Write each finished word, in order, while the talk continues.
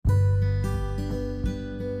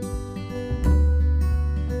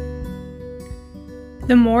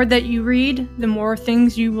The more that you read, the more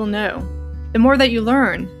things you will know. The more that you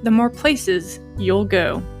learn, the more places you'll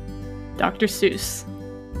go. Dr. Seuss.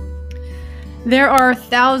 There are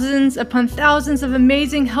thousands upon thousands of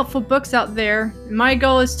amazing, helpful books out there. My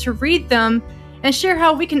goal is to read them and share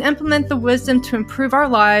how we can implement the wisdom to improve our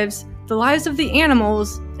lives, the lives of the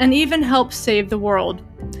animals, and even help save the world.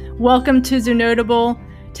 Welcome to Zoo Notable,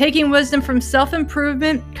 taking wisdom from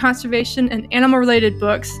self-improvement, conservation, and animal-related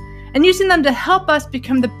books, and using them to help us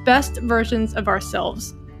become the best versions of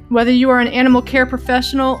ourselves. Whether you are an animal care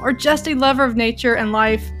professional or just a lover of nature and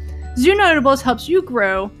life, Zoo Notables helps you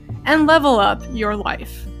grow and level up your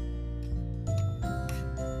life.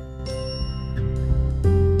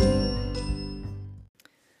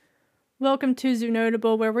 Welcome to Zoo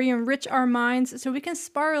Notable, where we enrich our minds so we can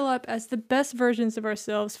spiral up as the best versions of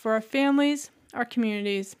ourselves for our families, our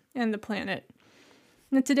communities, and the planet.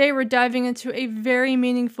 And today we're diving into a very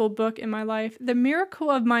meaningful book in my life, The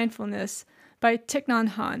Miracle of Mindfulness by Thich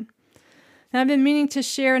Nhat. Now, I've been meaning to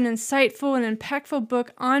share an insightful and impactful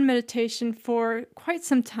book on meditation for quite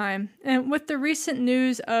some time, and with the recent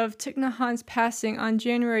news of Thich Nhat's passing on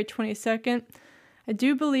January 22nd, I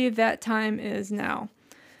do believe that time is now.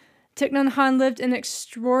 Thich Nhat lived an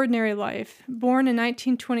extraordinary life. Born in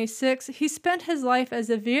 1926, he spent his life as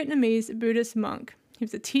a Vietnamese Buddhist monk. He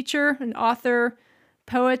was a teacher, an author,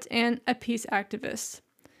 poet, and a peace activist.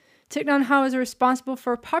 Thich Nhat was responsible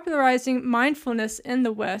for popularizing mindfulness in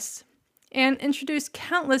the West and introduced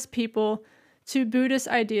countless people to Buddhist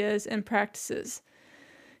ideas and practices.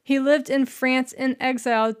 He lived in France in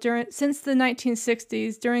exile since the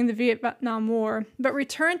 1960s during the Vietnam War, but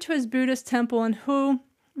returned to his Buddhist temple in Hue,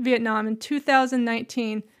 Vietnam in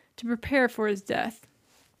 2019 to prepare for his death.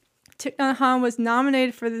 Thich Nhat was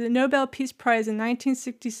nominated for the Nobel Peace Prize in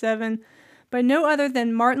 1967 by no other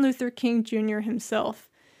than Martin Luther King Jr. himself.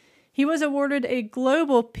 He was awarded a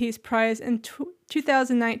Global Peace Prize in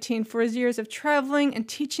 2019 for his years of traveling and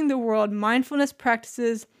teaching the world mindfulness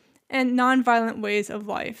practices and nonviolent ways of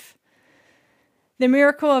life. The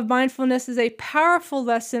Miracle of Mindfulness is a powerful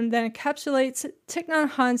lesson that encapsulates Thich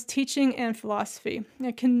Nhat's teaching and philosophy.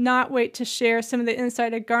 I cannot wait to share some of the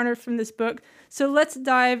insight I garnered from this book, so let's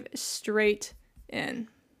dive straight in.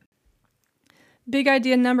 Big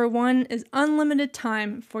idea number one is unlimited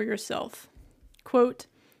time for yourself. Quote,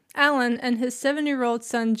 Alan and his 7-year-old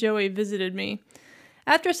son Joey visited me.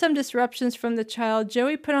 After some disruptions from the child,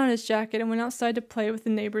 Joey put on his jacket and went outside to play with the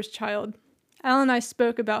neighbor's child. Alan and I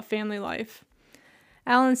spoke about family life.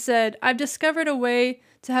 Alan said, I've discovered a way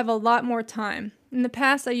to have a lot more time. In the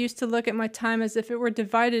past, I used to look at my time as if it were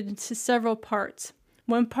divided into several parts.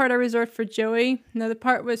 One part I reserved for Joey, another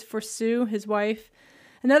part was for Sue, his wife.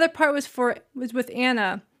 Another part was with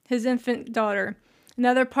Anna, his infant daughter.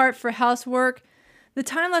 Another part for housework. The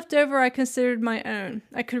time left over I considered my own.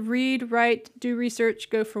 I could read, write, do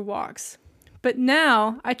research, go for walks. But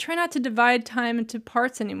now, I try not to divide time into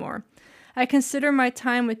parts anymore. I consider my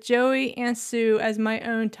time with Joey and Sue as my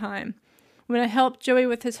own time. When I help Joey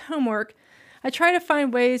with his homework, I try to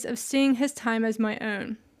find ways of seeing his time as my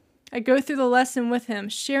own. I go through the lesson with him,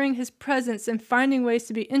 sharing his presence and finding ways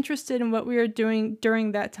to be interested in what we are doing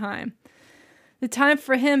during that time. The time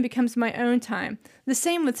for him becomes my own time. The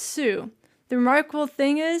same with Sue. The remarkable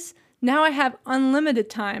thing is, now I have unlimited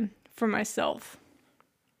time for myself.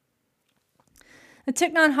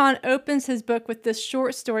 Thich Nhat opens his book with this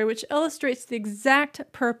short story which illustrates the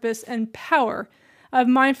exact purpose and power of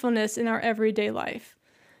mindfulness in our everyday life.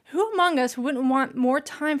 Who among us wouldn't want more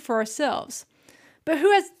time for ourselves? But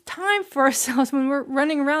who has time for ourselves when we're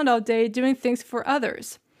running around all day doing things for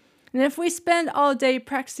others? And if we spend all day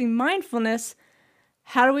practicing mindfulness,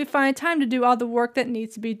 how do we find time to do all the work that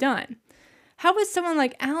needs to be done? How would someone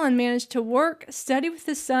like Alan manage to work, study with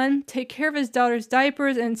his son, take care of his daughter's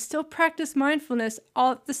diapers, and still practice mindfulness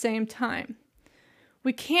all at the same time?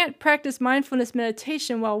 We can't practice mindfulness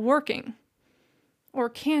meditation while working. Or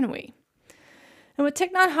can we? And what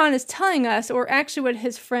Thich Nhat is telling us, or actually what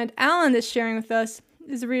his friend Alan is sharing with us,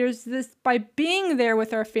 is readers, this by being there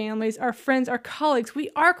with our families, our friends, our colleagues,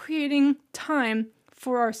 we are creating time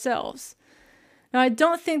for ourselves. Now, I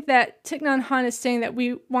don't think that Thich Nhat is saying that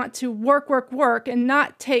we want to work, and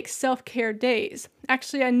not take self-care days.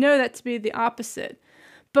 Actually, I know that to be the opposite.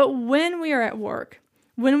 But when we are at work,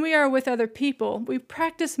 when we are with other people, we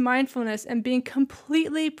practice mindfulness and being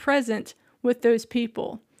completely present with those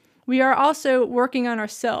people. We are also working on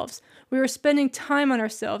ourselves. We are spending time on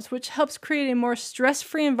ourselves, which helps create a more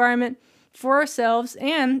stress-free environment for ourselves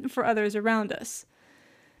and for others around us.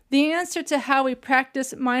 The answer to how we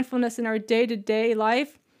practice mindfulness in our day-to-day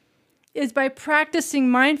life is by practicing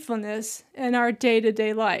mindfulness in our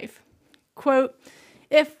day-to-day life. Quote,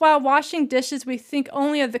 If while washing dishes we think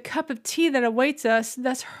only of the cup of tea that awaits us,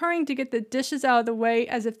 thus hurrying to get the dishes out of the way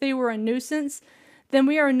as if they were a nuisance, then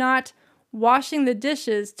we are not washing the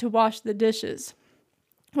dishes to wash the dishes.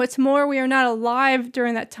 What's more, we are not alive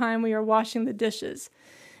during that time we are washing the dishes.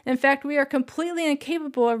 In fact, we are completely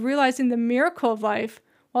incapable of realizing the miracle of life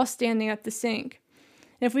while standing at the sink.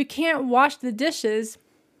 If we can't wash the dishes,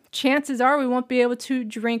 chances are we won't be able to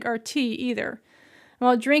drink our tea either.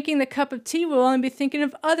 While drinking the cup of tea, we'll only be thinking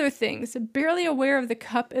of other things, barely aware of the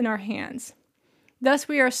cup in our hands. Thus,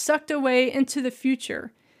 we are sucked away into the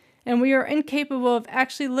future, and we are incapable of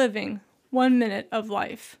actually living 1 minute of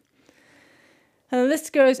life. Now, this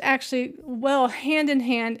goes actually well hand in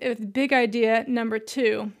hand with big idea number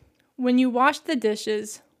 2. When you wash the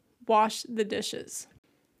dishes, wash the dishes.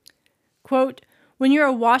 Quote, when you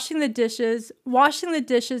are washing the dishes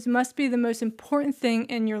must be the most important thing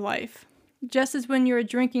in your life. Just as when you are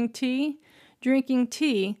drinking tea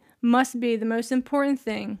must be the most important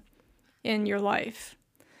thing in your life.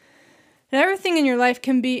 And everything in your life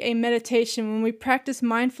can be a meditation when we practice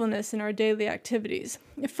mindfulness in our daily activities.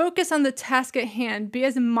 Focus on the task at hand. Be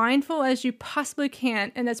as mindful as you possibly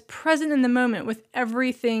can and as present in the moment with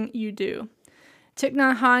everything you do. Thich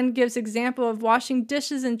Nhat gives example of washing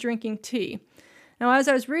dishes and drinking tea. Now, as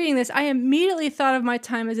I was reading this, I immediately thought of my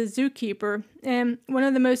time as a zookeeper and one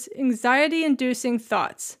of the most anxiety-inducing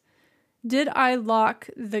thoughts. Did I lock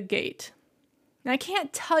the gate? Now, I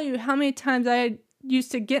can't tell you how many times I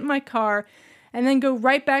used to get in my car and then go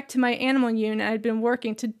right back to my animal unit I'd been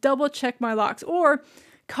working to double check my locks, or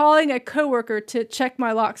calling a coworker to check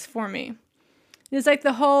my locks for me. It's like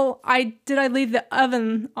the whole, did I leave the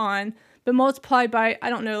oven on, but multiplied by,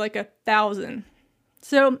 1,000.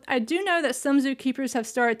 So I do know that some zookeepers have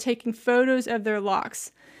started taking photos of their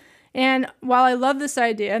locks. And while I love this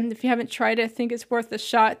idea, and if you haven't tried it, I think it's worth a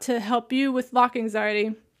shot to help you with lock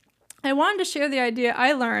anxiety, I wanted to share the idea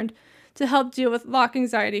I learned to help deal with lock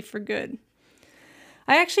anxiety for good.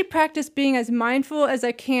 I actually practice being as mindful as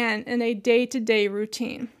I can in a day-to-day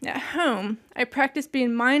routine. At home, I practice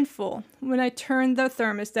being mindful when I turn the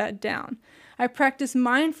thermostat down. I practice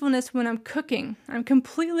mindfulness when I'm cooking. I'm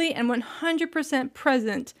completely and 100%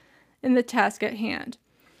 present in the task at hand.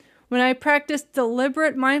 When I practice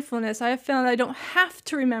deliberate mindfulness, I have found I don't have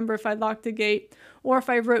to remember if I locked the gate or if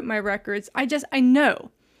I wrote my records. I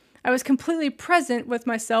know. I was completely present with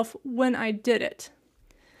myself when I did it.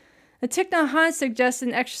 Thich Nhat suggests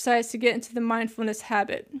an exercise to get into the mindfulness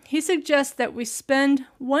habit. He suggests that we spend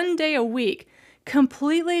 1 day a week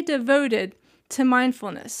completely devoted to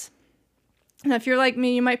mindfulness. Now, if you're like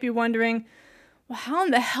me, you might be wondering, well, how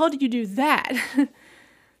in the hell did you do that?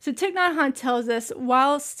 So Thich Nhat tells us,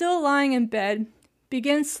 while still lying in bed,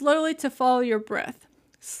 begin slowly to follow your breath.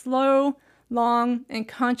 Slow, long, and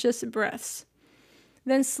conscious breaths.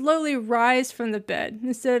 Then slowly rise from the bed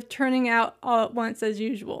instead of turning out all at once as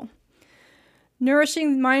usual.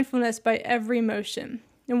 Nourishing mindfulness by every motion.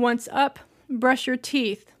 And once up, brush your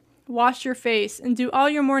teeth, wash your face, and do all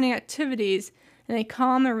your morning activities in a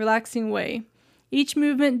calm and relaxing way. Each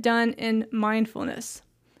movement done in mindfulness.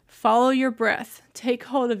 Follow your breath, take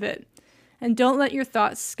hold of it, and don't let your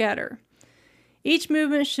thoughts scatter. Each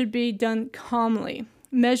movement should be done calmly.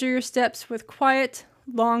 Measure your steps with quiet,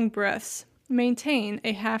 long breaths. Maintain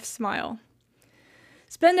a half smile.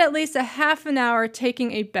 Spend at least a half an hour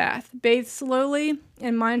taking a bath. Bathe slowly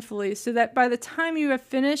and mindfully so that by the time you have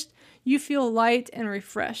finished, you feel light and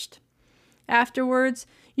refreshed. Afterwards,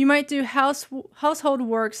 you might do household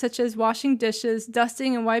work such as washing dishes,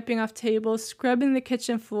 dusting and wiping off tables, scrubbing the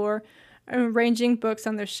kitchen floor, and arranging books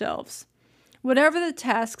on their shelves. Whatever the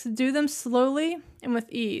tasks, do them slowly and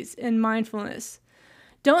with ease in mindfulness.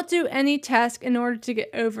 Don't do any task in order to get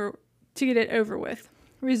it over with.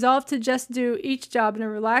 Resolve to just do each job in a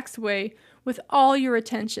relaxed way with all your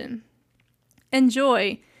attention.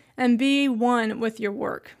 Enjoy and be one with your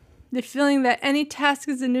work. The feeling that any task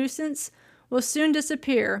is a nuisance will soon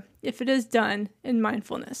disappear if it is done in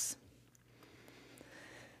mindfulness.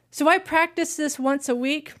 So why practice this once a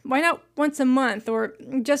week? Why not once a month or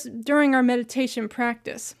just during our meditation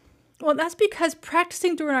practice? Well, that's because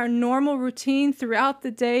practicing during our normal routine throughout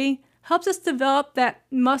the day helps us develop that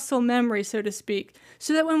muscle memory, so to speak,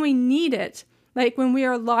 so that when we need it, like when we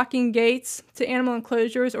are locking gates to animal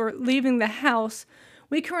enclosures or leaving the house,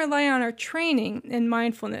 we can rely on our training in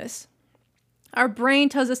mindfulness. Our brain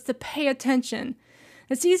tells us to pay attention.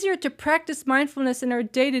 It's easier to practice mindfulness in our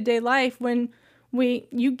day-to-day life when we,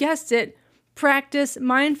 you guessed it, practice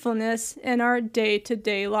mindfulness in our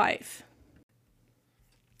day-to-day life.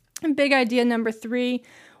 And big idea number 3,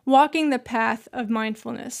 walking the path of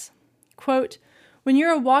mindfulness. Quote, When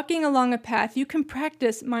you're walking along a path, you can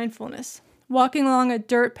practice mindfulness. Walking along a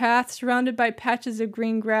dirt path surrounded by patches of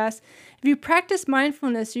green grass, if you practice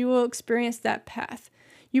mindfulness, you will experience that path.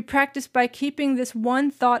 You practice by keeping this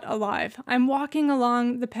one thought alive. I'm walking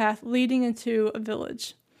along the path leading into a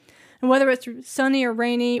village. And whether it's sunny or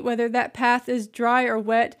rainy, whether that path is dry or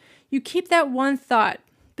wet, you keep that one thought,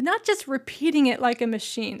 but not just repeating it like a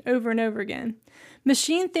machine over and over again.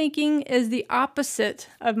 Machine thinking is the opposite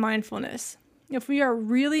of mindfulness. If we are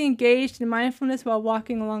really engaged in mindfulness while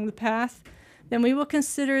walking along the path, then we will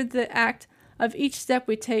consider the act of each step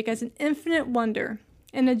we take as an infinite wonder,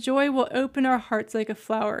 and the joy will open our hearts like a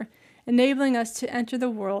flower, enabling us to enter the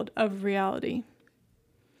world of reality.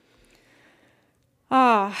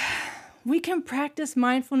 We can practice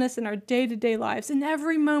mindfulness in our day-to-day lives, in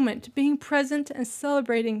every moment, being present and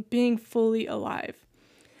celebrating being fully alive.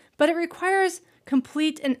 But it requires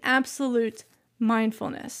complete and absolute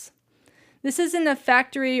mindfulness. This isn't a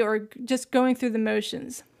factory or just going through the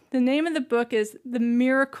motions. The name of the book is The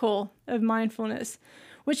Miracle of Mindfulness,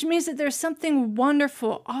 which means that there's something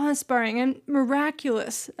wonderful, awe-inspiring, and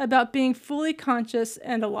miraculous about being fully conscious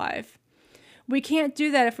and alive. We can't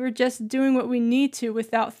do that if we're just doing what we need to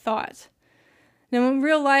without thought. Now, in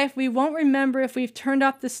real life, we won't remember if we've turned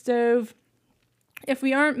off the stove, if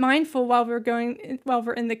we aren't mindful while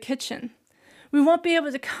we're in the kitchen. We won't be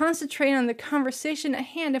able to concentrate on the conversation at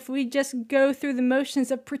hand if we just go through the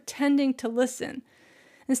motions of pretending to listen.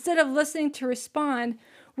 Instead of listening to respond,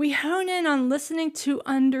 we hone in on listening to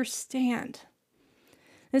understand.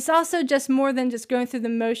 It's also just more than just going through the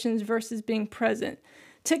motions versus being present.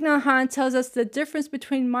 Thich Nhat tells us the difference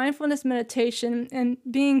between mindfulness meditation and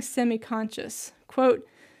being semi-conscious. Quote,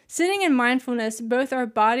 "Sitting in mindfulness, both our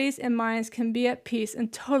bodies and minds can be at peace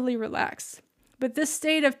and totally relaxed. But this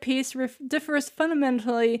state of peace differs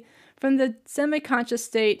fundamentally from the semi-conscious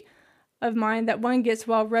state of mind that one gets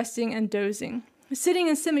while resting and dozing. Sitting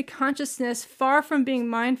in semi-consciousness, far from being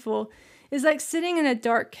mindful, is like sitting in a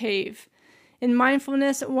dark cave. In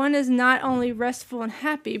mindfulness, one is not only restful and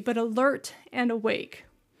happy, but alert and awake.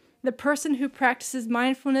 The person who practices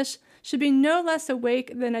mindfulness should be no less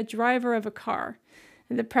awake than a driver of a car.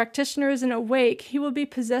 If the practitioner isn't awake, he will be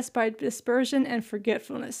possessed by dispersion and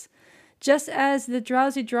forgetfulness, just as the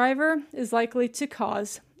drowsy driver is likely to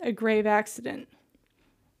cause a grave accident."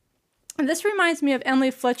 And this reminds me of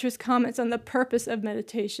Emily Fletcher's comments on the purpose of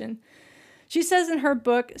meditation. She says in her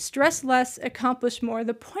book, "Stress less, accomplish more.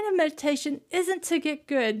 The point of meditation isn't to get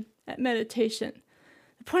good at meditation.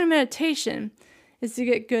 The point of meditation is to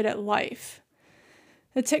get good at life."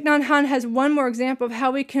 The Thich Nhat Hanh has one more example of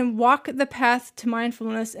how we can walk the path to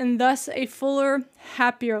mindfulness and thus a fuller,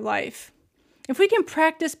 happier life. If we can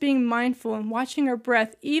practice being mindful and watching our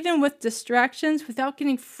breath, even with distractions, without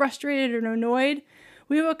getting frustrated or annoyed,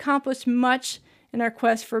 we will accomplish much in our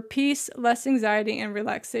quest for peace, less anxiety, and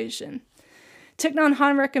relaxation. Thich Nhat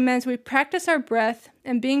Hanh recommends we practice our breath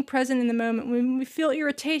and being present in the moment when we feel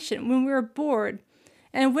irritation, when we are bored,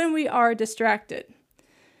 and when we are distracted.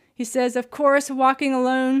 He says, of course, walking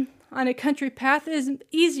alone on a country path is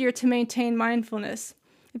easier to maintain mindfulness.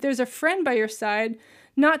 If there's a friend by your side,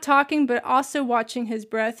 not talking but also watching his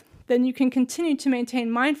breath, then you can continue to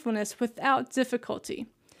maintain mindfulness without difficulty.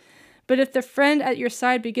 But if the friend at your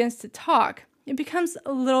side begins to talk, it becomes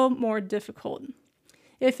a little more difficult.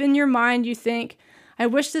 If in your mind you think, I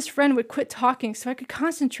wish this friend would quit talking so I could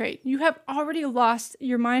concentrate, you have already lost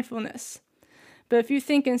your mindfulness. But if you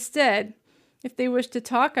think instead, if they wish to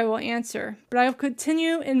talk, I will answer, but I will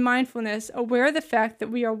continue in mindfulness, aware of the fact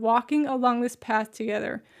that we are walking along this path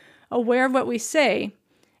together, aware of what we say,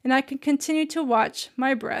 and I can continue to watch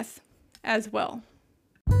my breath as well.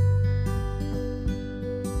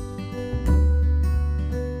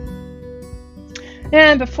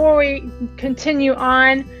 And before we continue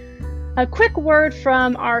on, a quick word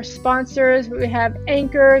from our sponsors. We have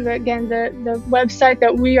Anchor, the website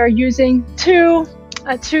that we are using to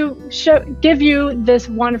give you this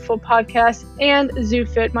wonderful podcast, and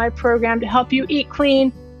ZooFit, my program to help you eat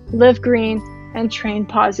clean, live green, and train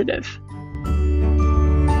positive.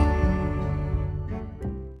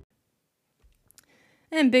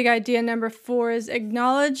 And big idea number 4 is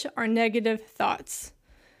acknowledge our negative thoughts.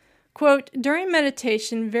 Quote, during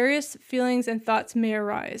meditation, various feelings and thoughts may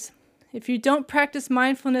arise. If you don't practice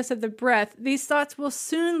mindfulness of the breath, these thoughts will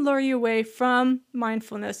soon lure you away from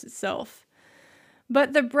mindfulness itself.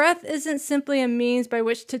 But the breath isn't simply a means by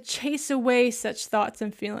which to chase away such thoughts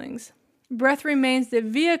and feelings. Breath remains the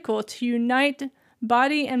vehicle to unite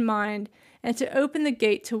body and mind and to open the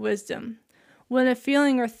gate to wisdom. When a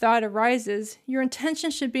feeling or thought arises, your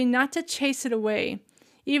intention should be not to chase it away.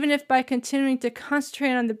 even if by continuing to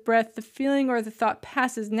concentrate on the breath, the feeling or the thought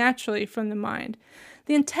passes naturally from the mind.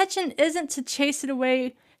 The intention isn't to chase it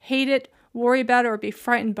away, hate it, worry about it, or be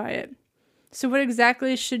frightened by it. So what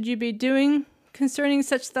exactly should you be doing concerning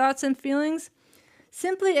such thoughts and feelings?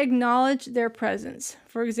 Simply acknowledge their presence.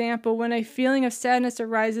 For example, when a feeling of sadness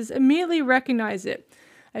arises, immediately recognize it.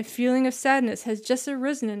 A feeling of sadness has just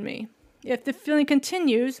arisen in me. If the feeling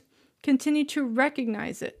continues, continue to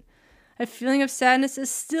recognize it. A feeling of sadness is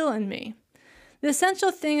still in me. The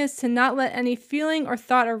essential thing is to not let any feeling or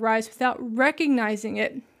thought arise without recognizing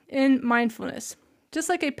it in mindfulness, just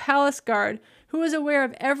like a palace guard who is aware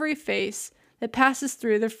of every face that passes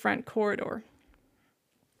through the front corridor.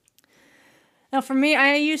 Now, for me,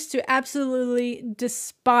 I used to absolutely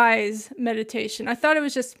despise meditation. I thought it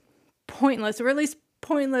was just pointless, or at least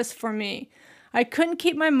pointless for me. I couldn't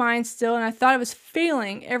keep my mind still, and I thought I was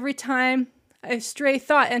failing every time a stray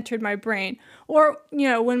thought entered my brain. Or,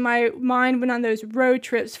 when my mind went on those road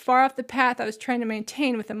trips far off the path I was trying to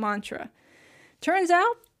maintain with a mantra. Turns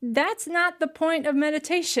out, that's not the point of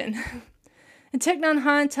meditation. And Thich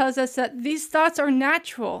Nhat tells us that these thoughts are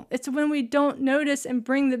natural. It's when we don't notice and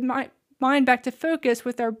bring the mind back to focus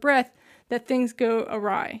with our breath that things go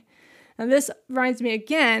awry. Now this reminds me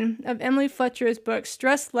again of Emily Fletcher's book,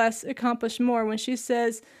 Stress Less, Accomplish More, when she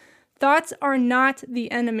says, thoughts are not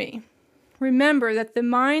the enemy. Remember that the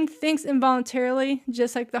mind thinks involuntarily,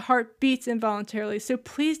 just like the heart beats involuntarily. So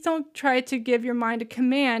please don't try to give your mind a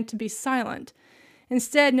command to be silent.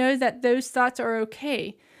 Instead, know that those thoughts are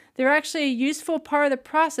okay. They're actually a useful part of the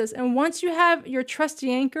process. And once you have your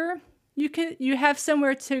trusty anchor, you have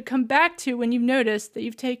somewhere to come back to when you've noticed that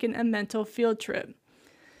you've taken a mental field trip.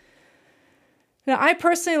 Now, I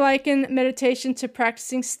personally liken meditation to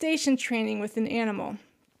practicing station training with an animal.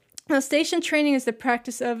 Now, station training is the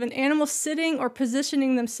practice of an animal sitting or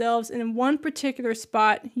positioning themselves in one particular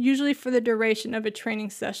spot, usually for the duration of a training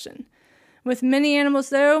session. With many animals,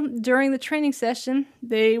 though, during the training session,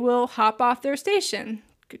 they will hop off their station,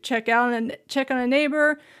 check on a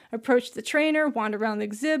neighbor, approach the trainer, wander around the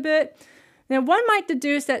exhibit. Now, one might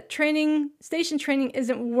deduce that station training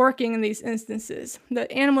isn't working in these instances.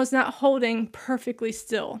 The animal is not holding perfectly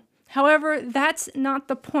still. However, that's not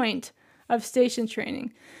the point of station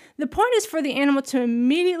training. The point is for the animal to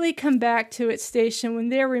immediately come back to its station when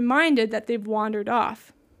they're reminded that they've wandered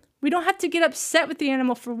off. We don't have to get upset with the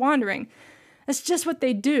animal for wandering. That's just what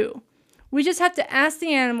they do. We just have to ask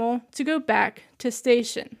the animal to go back to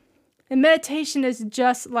station. And meditation is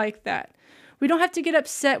just like that. We don't have to get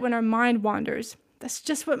upset when our mind wanders. That's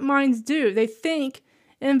just what minds do. They think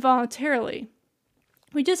involuntarily.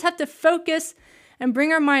 We just have to focus and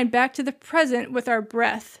bring our mind back to the present with our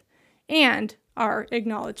breath and our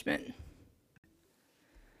acknowledgement.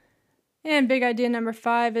 And big idea number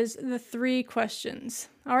 5 is the 3 questions.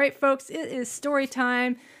 All right, folks, it is story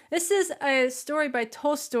time. This is a story by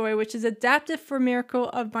Tolstoy, which is adapted for Miracle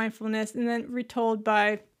of Mindfulness and then retold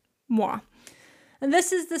by moi. And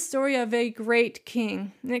this is the story of a great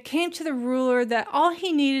king. And it came to the ruler that all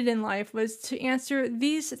he needed in life was to answer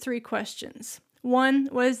these 3 questions. 1,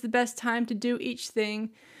 what is the best time to do each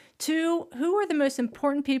thing? 2, who are the most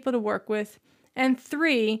important people to work with? And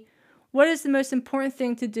 3, what is the most important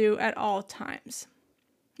thing to do at all times?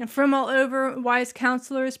 And from all over, wise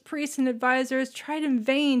counselors, priests, and advisors tried in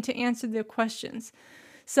vain to answer the questions.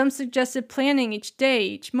 Some suggested planning each day,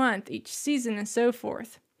 each month, each season, and so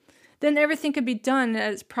forth. Then everything could be done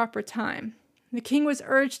at its proper time. The king was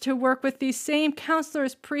urged to work with these same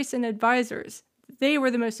counselors, priests, and advisors. They were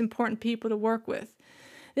the most important people to work with.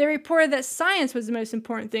 They reported that science was the most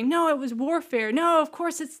important thing. No, it was warfare. No, of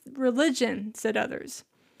course it's religion, said others.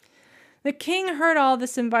 The king heard all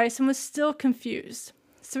this advice and was still confused.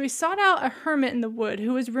 So he sought out a hermit in the wood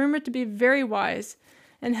who was rumored to be very wise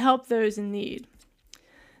and help those in need.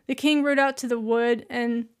 The king rode out to the wood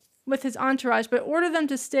and with his entourage, but ordered them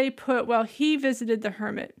to stay put while he visited the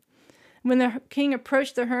hermit. When the king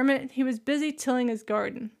approached the hermit, he was busy tilling his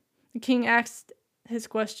garden. The king asked his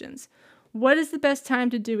questions. What is the best time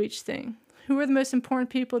to do each thing? Who are the most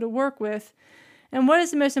important people to work with? And what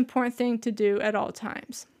is the most important thing to do at all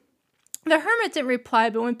times? The hermit didn't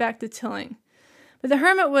reply, but went back to tilling. But the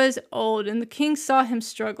hermit was old, and the king saw him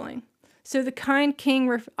struggling. So the kind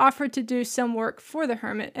king offered to do some work for the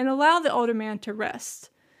hermit and allow the older man to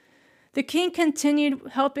rest. The king continued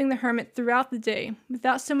helping the hermit throughout the day,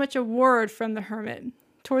 without so much a word from the hermit.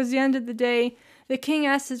 Towards the end of the day, the king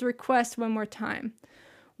asked his request one more time.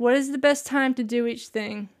 What is the best time to do each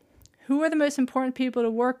thing? Who are the most important people to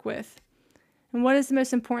work with? And what is the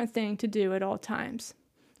most important thing to do at all times?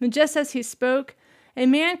 And just as he spoke, a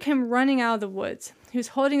man came running out of the woods. He was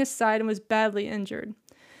holding his side and was badly injured.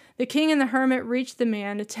 The king and the hermit reached the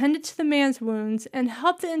man, attended to the man's wounds, and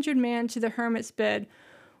helped the injured man to the hermit's bed,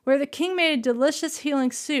 where the king made a delicious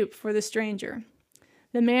healing soup for the stranger.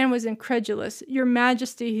 The man was incredulous. "Your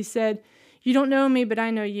Majesty," he said, "you don't know me, but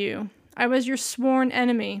I know you. I was your sworn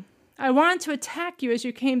enemy. I wanted to attack you as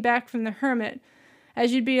you came back from the hermit,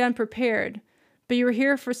 as you'd be unprepared. But you were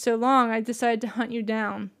here for so long, I decided to hunt you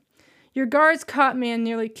down. Your guards caught me and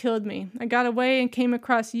nearly killed me. I got away and came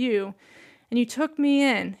across you, and you took me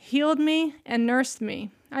in, healed me, and nursed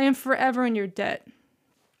me. I am forever in your debt."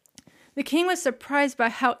 The king was surprised by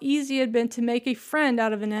how easy it had been to make a friend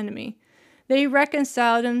out of an enemy. They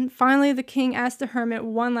reconciled, and finally the king asked the hermit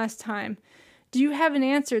one last time, "Do you have an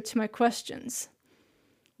answer to my questions?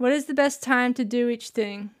 What is the best time to do each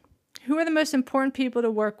thing? Who are the most important people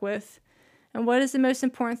to work with? And what is the most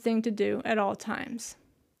important thing to do at all times?"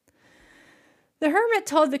 The hermit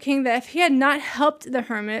told the king that if he had not helped the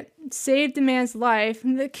hermit, saved the man's life,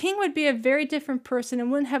 the king would be a very different person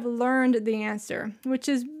and wouldn't have learned the answer, which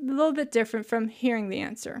is a little bit different from hearing the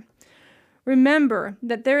answer. Remember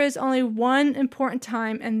that there is only one important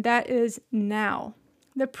time, and that is now.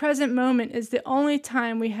 The present moment is the only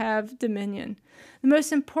time we have dominion. The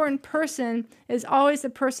most important person is always the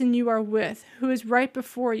person you are with, who is right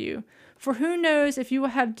before you, for who knows if you will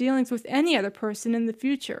have dealings with any other person in the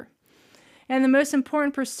future. And the most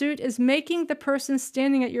important pursuit is making the person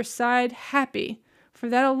standing at your side happy, for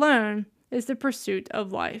that alone is the pursuit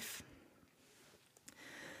of life.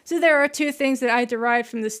 So there are two things that I derived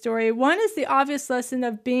from this story. One is the obvious lesson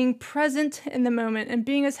of being present in the moment and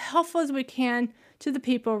being as helpful as we can to the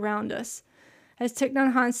people around us. As Thich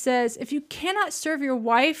Nhat says, if you cannot serve your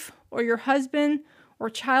wife or your husband or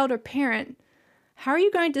child or parent, how are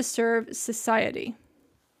you going to serve society?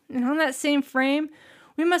 And on that same frame,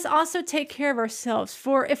 we must also take care of ourselves,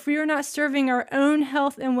 for if we are not serving our own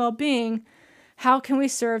health and well-being, how can we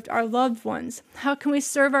serve our loved ones? How can we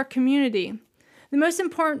serve our community? The most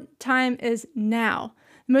important time is now.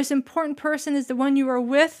 The most important person is the one you are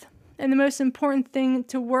with, and the most important thing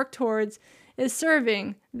to work towards is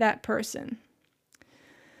serving that person.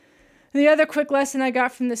 The other quick lesson I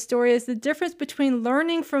got from this story is the difference between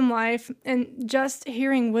learning from life and just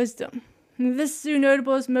hearing wisdom. And this zoo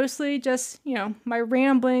notable is mostly just, my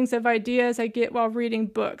ramblings of ideas I get while reading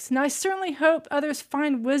books. Now, I certainly hope others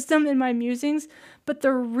find wisdom in my musings, but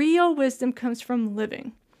the real wisdom comes from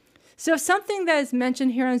living. So if something that is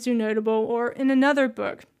mentioned here on Zoo Notable or in another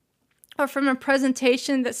book, or from a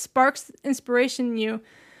presentation that sparks inspiration in you,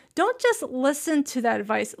 don't just listen to that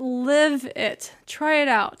advice, live it, try it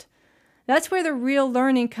out. That's where the real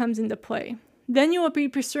learning comes into play. Then you will be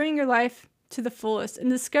pursuing your life to the fullest and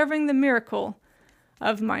discovering the miracle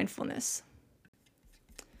of mindfulness.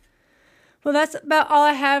 Well, that's about all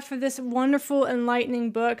I have for this wonderful,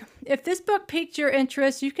 enlightening book. If this book piqued your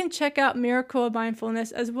interest, you can check out Miracle of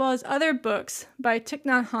Mindfulness as well as other books by Thich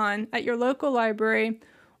Nhat at your local library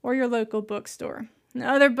or your local bookstore. And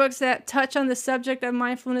other books that touch on the subject of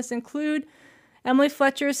mindfulness include Emily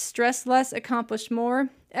Fletcher's Stress Less, Accomplish More,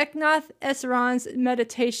 Eknath Esaran's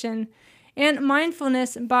Meditation, and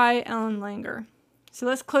Mindfulness by Ellen Langer. So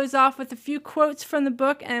let's close off with a few quotes from the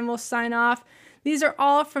book and we'll sign off. These are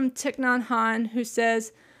all from Thich Nhat, who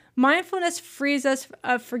says, "Mindfulness frees us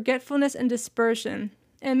of forgetfulness and dispersion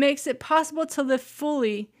and makes it possible to live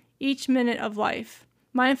fully each minute of life.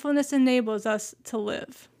 Mindfulness enables us to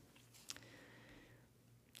live."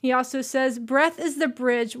 He also says, "Breath is the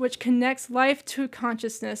bridge which connects life to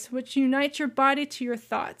consciousness, which unites your body to your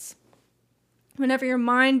thoughts. Whenever your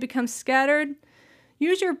mind becomes scattered,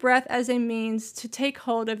 use your breath as a means to take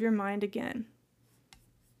hold of your mind again."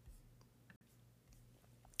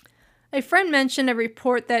 A friend mentioned a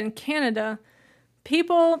report that in Canada,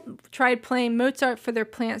 people tried playing Mozart for their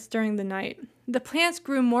plants during the night. The plants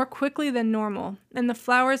grew more quickly than normal, and the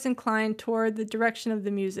flowers inclined toward the direction of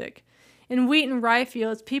the music. In wheat and rye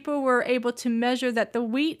fields, people were able to measure that the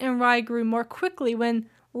wheat and rye grew more quickly when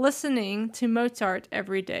listening to Mozart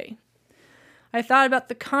every day. I thought about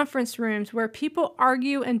the conference rooms where people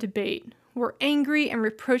argue and debate, where angry and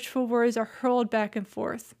reproachful words are hurled back and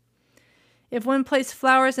forth. If one placed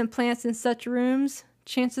flowers and plants in such rooms,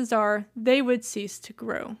 chances are they would cease to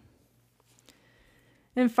grow.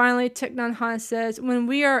 And finally, Thich Nhat says, "When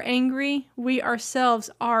we are angry, we ourselves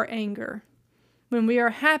are anger. When we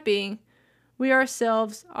are happy, we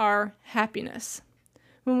ourselves are happiness.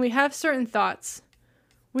 When we have certain thoughts,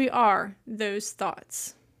 we are those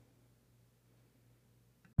thoughts."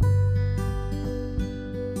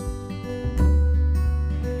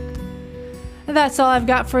 That's all I've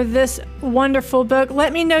got for this wonderful book.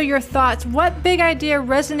 Let me know your thoughts. What big idea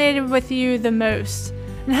resonated with you the most?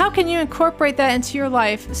 And And how can you incorporate that into your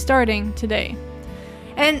life starting today?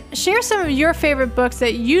 And share some of your favorite books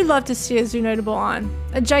that you'd love to see a Zoo Notable on.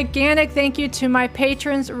 A gigantic thank you to my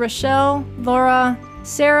patrons Rochelle, Laura,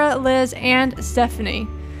 Sarah, Liz, and Stephanie.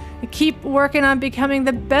 Keep working on becoming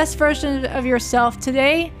the best version of yourself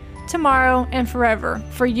today, tomorrow, and forever.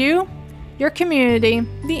 For you, your community,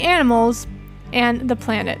 the animals, and the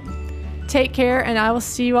planet. Take care, and I will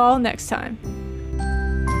see you all next time.